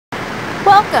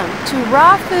Welcome to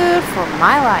Raw Food for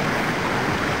My Life.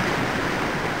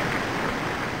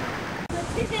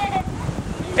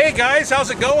 Hey guys, how's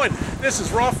it going? This is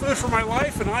Raw Food for My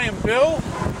Life, and I am Bill,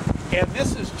 and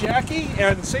this is Jackie.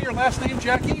 And say your last name,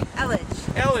 Jackie? Elledge.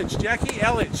 Elledge, Jackie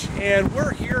Elledge. And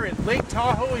we're here at Lake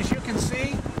Tahoe, as you can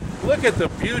see. Look at the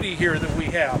beauty here that we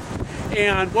have.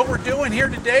 And what we're doing here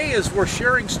today is we're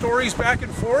sharing stories back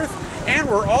and forth, and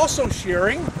we're also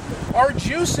sharing our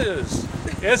juices.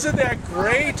 Isn't that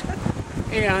great?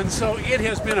 And so it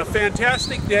has been a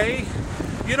fantastic day.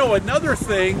 You know, another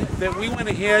thing that we went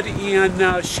ahead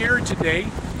and shared today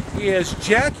is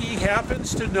Jackie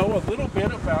happens to know a little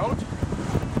bit about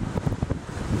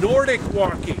Nordic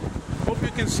walking. Hope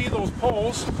you can see those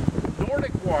poles.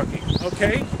 Nordic walking,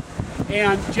 okay?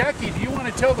 And Jackie, do you want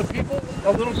to tell the people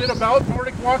a little bit about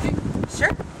Nordic walking?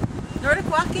 Sure. Nordic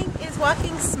walking is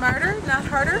walking smarter, not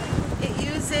harder. It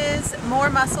uses more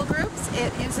muscle groups.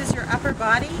 It uses your upper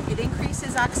body. It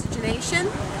increases oxygenation,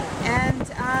 and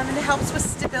it helps with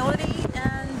stability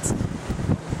and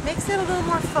makes it a little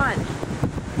more fun.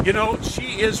 You know,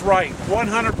 she is right,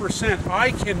 100%.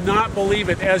 I cannot believe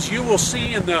it. As you will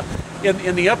see in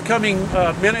the upcoming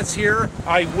minutes here,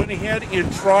 I went ahead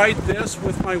and tried this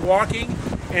with my walking,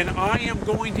 and I am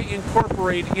going to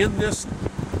incorporate in this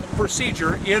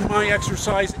procedure in my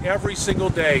exercise every single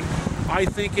day. I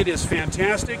think it is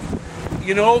fantastic.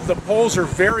 You know, the poles are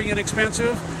very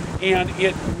inexpensive, and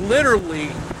it literally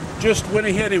just went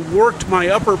ahead and worked my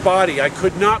upper body. I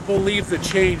could not believe the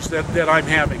change that I'm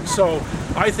having. So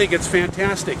I think it's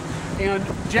fantastic. And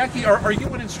Jackie, are you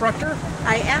an instructor?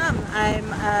 I am.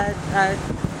 I'm a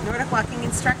Nordic walking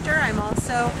instructor. I'm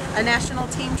also a national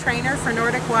team trainer for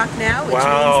Nordic Walk Now, which means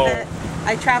that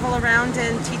I travel around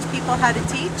and teach people how to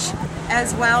teach,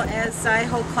 as well as I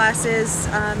hold classes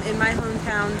in my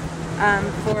hometown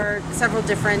for several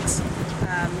different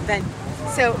venues.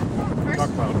 So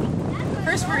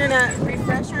first we're going to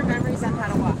refresh our memories on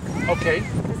how to walk. Okay.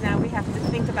 Because now we have to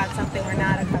think about something we're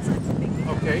not accustomed to thinking.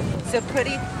 Okay. So put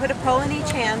a pole in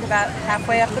each hand, about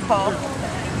halfway up the pole.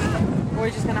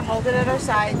 We're just going to hold it at our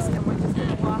sides, and we're just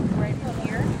going to walk right in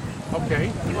here.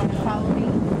 Okay. You want to follow me?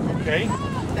 Okay.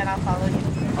 Then I'll follow you.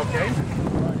 Okay.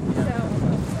 So,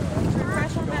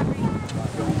 refresh our memory.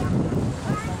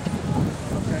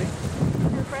 Okay.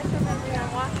 Refresh our memory on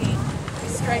walking. We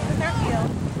strike with our heel,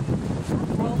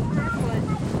 roll with our foot,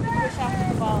 push off with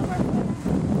the ball of our foot.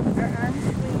 Our arms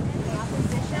swing in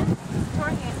opposition to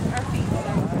our feet.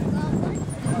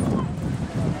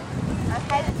 Our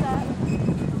head is up.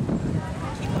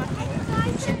 Keep walking.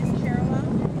 Chin is parallel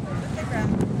with the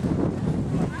ground.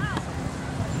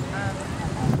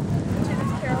 Chin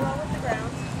is parallel with the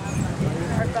ground.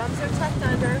 Our thumbs are tucked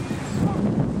under.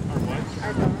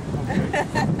 Our bum.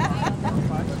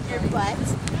 Your butt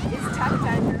is tucked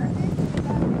under.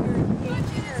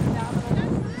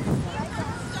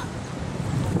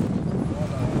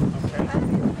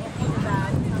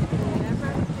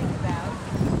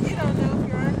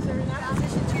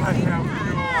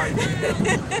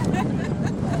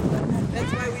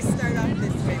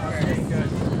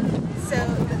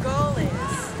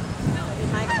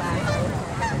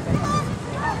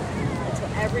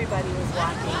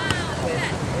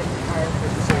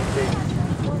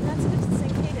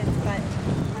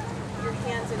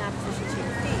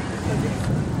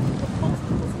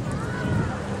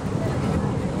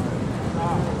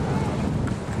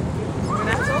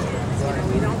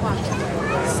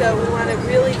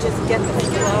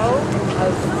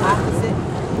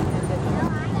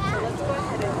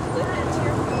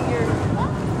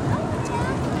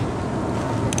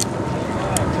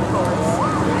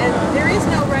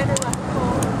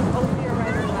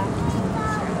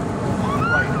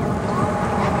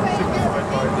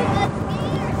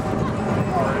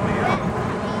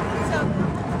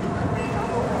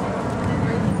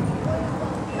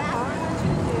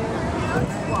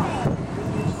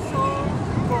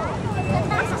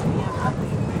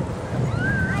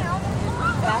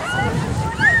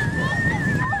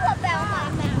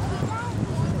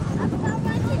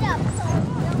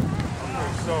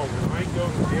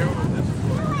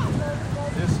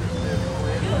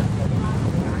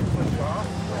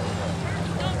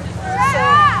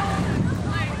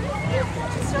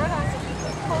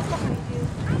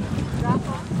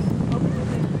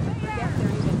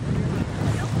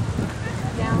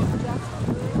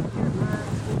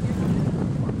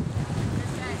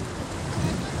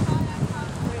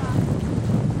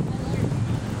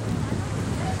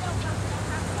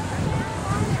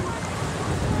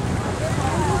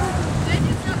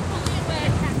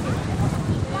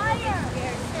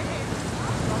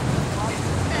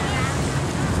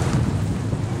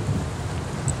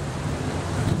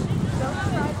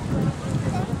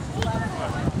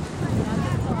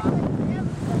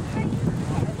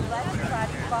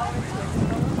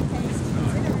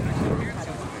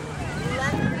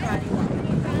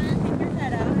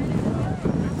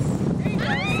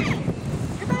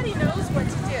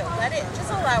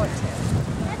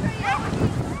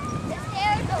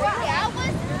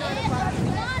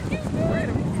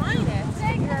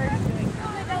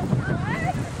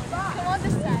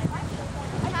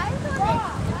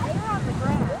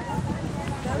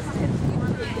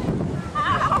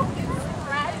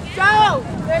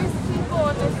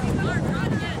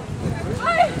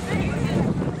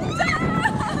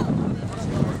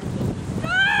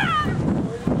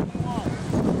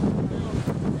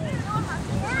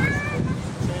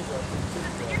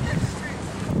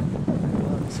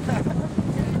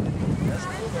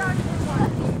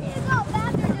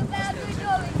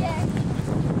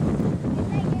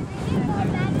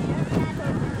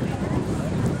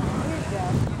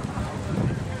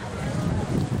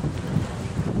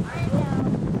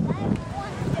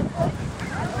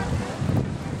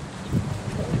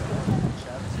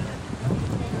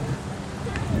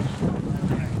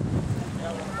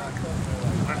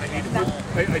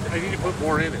 I need to put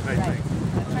more in it, I think.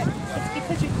 Right. It's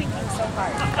because you're thinking so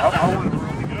hard. I want to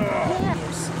really,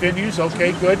 venues,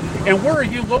 okay, good. And where are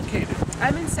you located?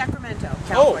 I'm in Sacramento,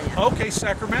 California. Oh, okay,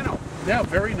 Sacramento. Yeah,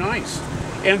 very nice.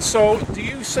 And so, do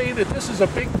you say that this is a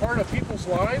big part of people's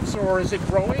lives, or is it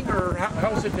growing, or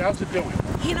how's it doing?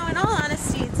 You know, in all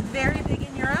honesty, it's very big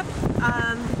in Europe.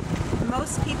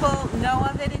 Most people know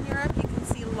of it in Europe. You can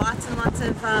see lots and lots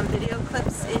of video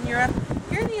clips in Europe.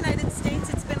 Here in the United States,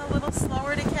 it's been a little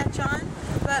slower to catch on,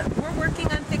 but we're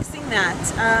working on fixing that.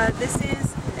 This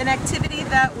is an activity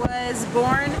that was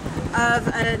born of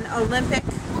an Olympic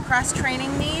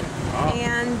cross-training need,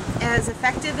 and as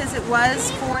effective as it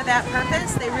was for that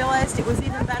purpose, they realized it was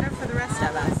even better for the rest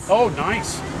of us. Oh,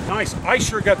 nice, nice. I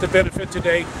sure got the benefit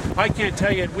today. I can't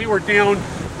tell you, we were down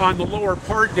on the lower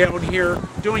part down here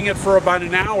doing it for about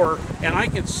an hour, and I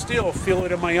can still feel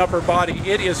it in my upper body.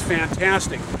 It is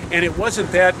fantastic, and it wasn't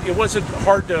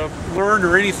hard to learn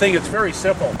or anything. It's very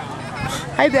simple.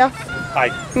 Hi, Beth. Hi.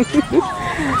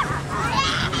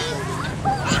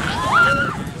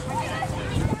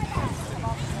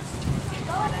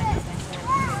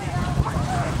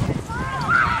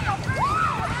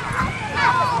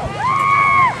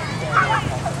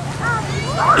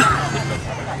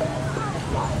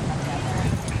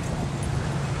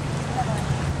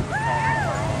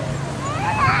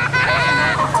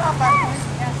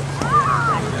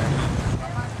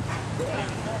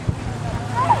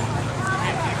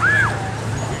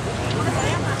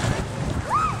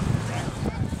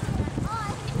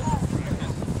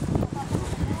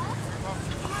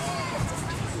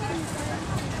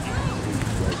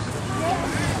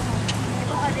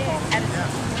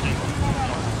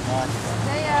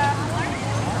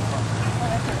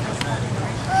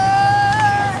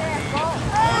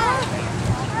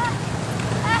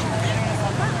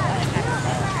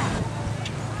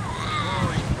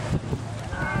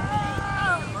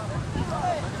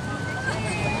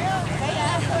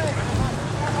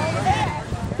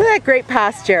 Look at that great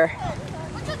posture.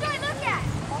 What you doing? Look at.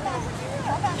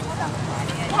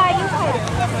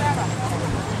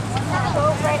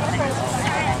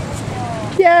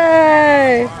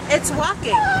 Yay! It's walking.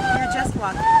 You're just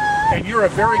walking. And you're a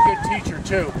very good teacher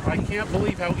too. I can't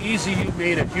believe how easy you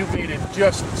made it. You made it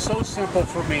just so simple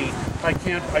for me. I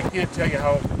can't tell you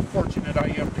how fortunate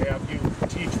I am to have you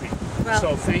teach me. Well,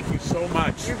 so thank you so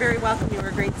much. You're very welcome. You were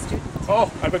a great student.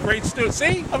 Oh, I'm a great student.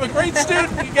 See, I'm a great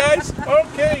student, you guys.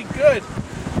 Okay, good.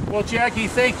 Well, Jackie,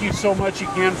 thank you so much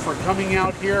again for coming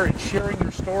out here and sharing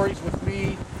your stories with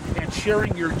me and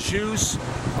sharing your juice.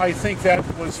 I think that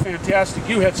was fantastic.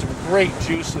 You had some great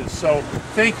juices, so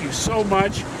thank you so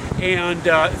much. And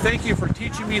thank you for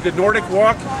teaching me the Nordic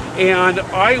walk. And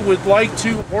I would like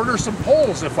to order some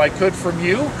poles if I could from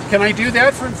you. Can I do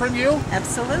that from you?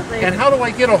 Absolutely. And how do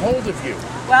I get a hold of you?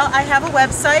 Well, I have a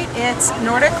website. It's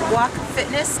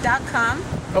NordicWalkFitness.com.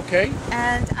 Okay.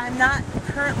 And I'm not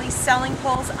currently selling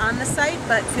poles on the site,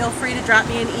 but feel free to drop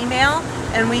me an email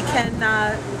and we can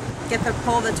get the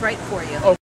pole that's right for you.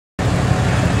 Okay.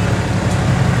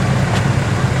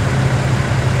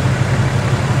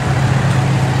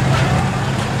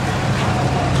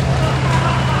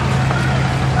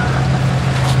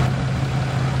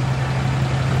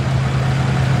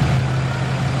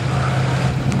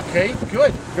 Okay,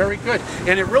 good, very good.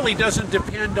 And it really doesn't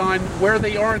depend on where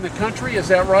they are in the country, is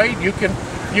that right? You can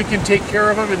take care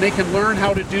of them and they can learn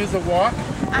how to do the walk?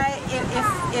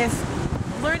 If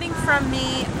learning from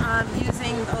me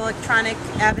using electronic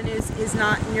avenues is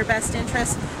not in your best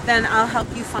interest, then I'll help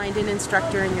you find an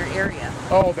instructor in your area.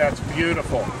 Oh, that's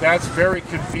beautiful. That's very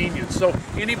convenient. So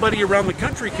anybody around the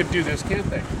country can do this, can't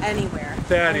they? Anywhere.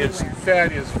 That is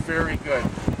very good.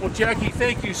 Well, Jackie,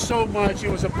 thank you so much. It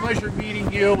was a pleasure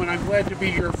meeting you, and I'm glad to be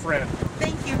your friend.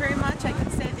 Thank you very much. I can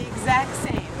say the exact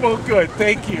same. Well, good.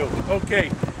 Thank you.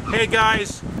 Okay. Hey,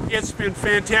 guys, it's been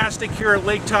fantastic here at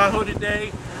Lake Tahoe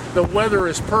today. The weather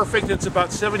is perfect. It's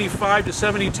about 75 to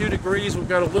 72 degrees. We've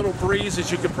got a little breeze,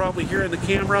 as you can probably hear in the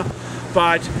camera,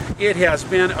 but it has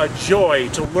been a joy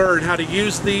to learn how to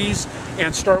use these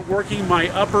and start working my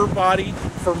upper body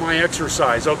for my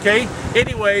exercise, okay?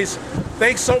 Anyways,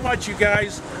 thanks so much, you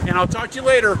guys, and I'll talk to you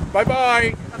later.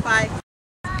 Bye-bye. Bye-bye.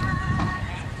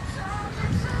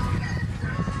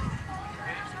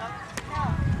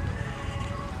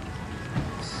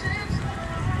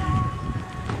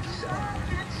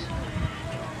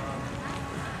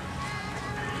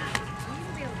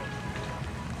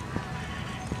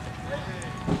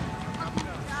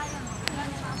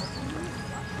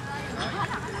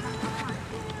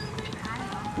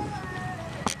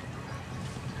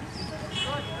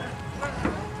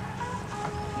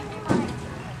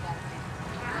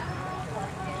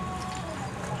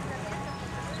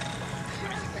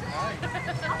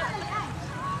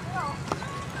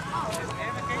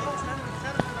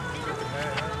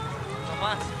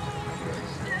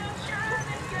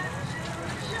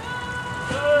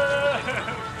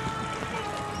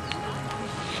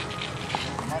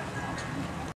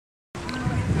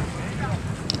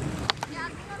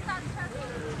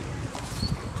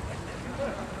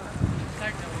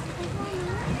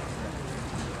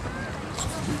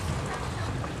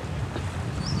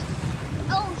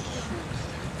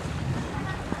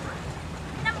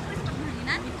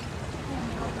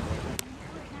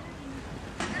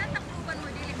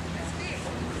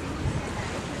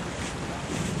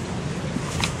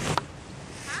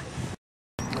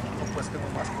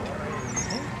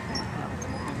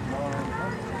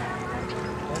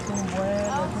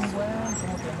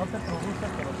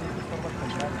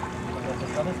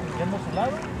 va restringiendo su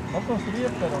lado, no construye,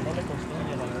 pero no le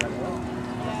construye la realidad.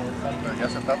 Pero ya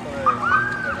se trata de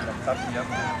adaptarse, ya se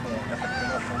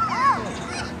queda bastante.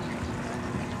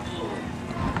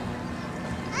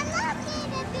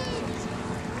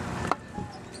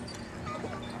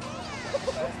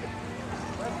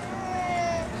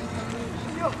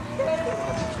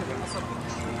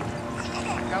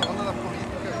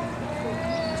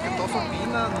 Es que todos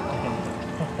opinan.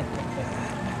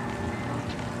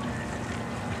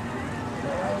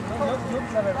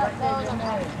 La verdad que yo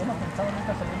no pensaba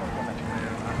nunca salimos con la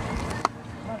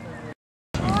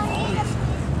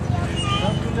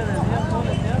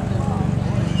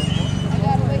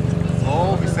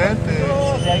No, Vicente.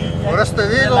 Por eso te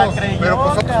digo, pero pues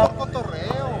nosotros por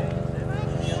cotorreo.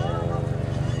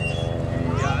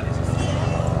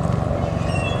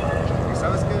 ¿Y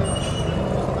sabes qué?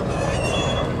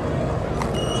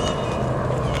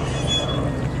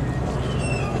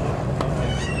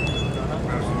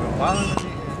 Pero si me van,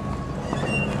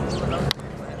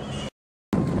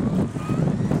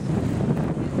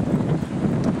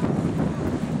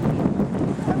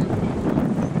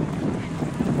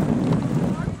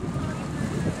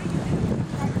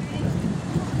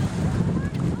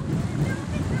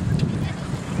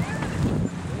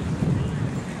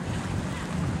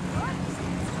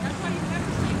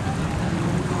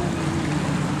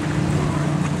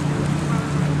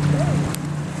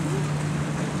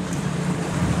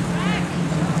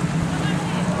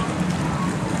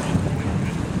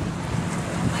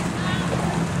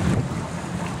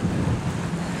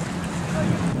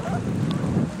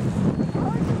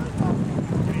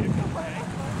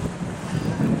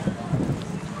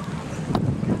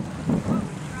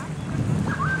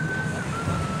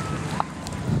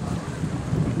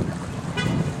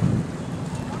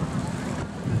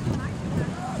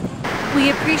 We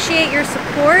appreciate your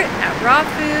support at Raw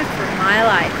Food for My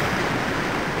Life.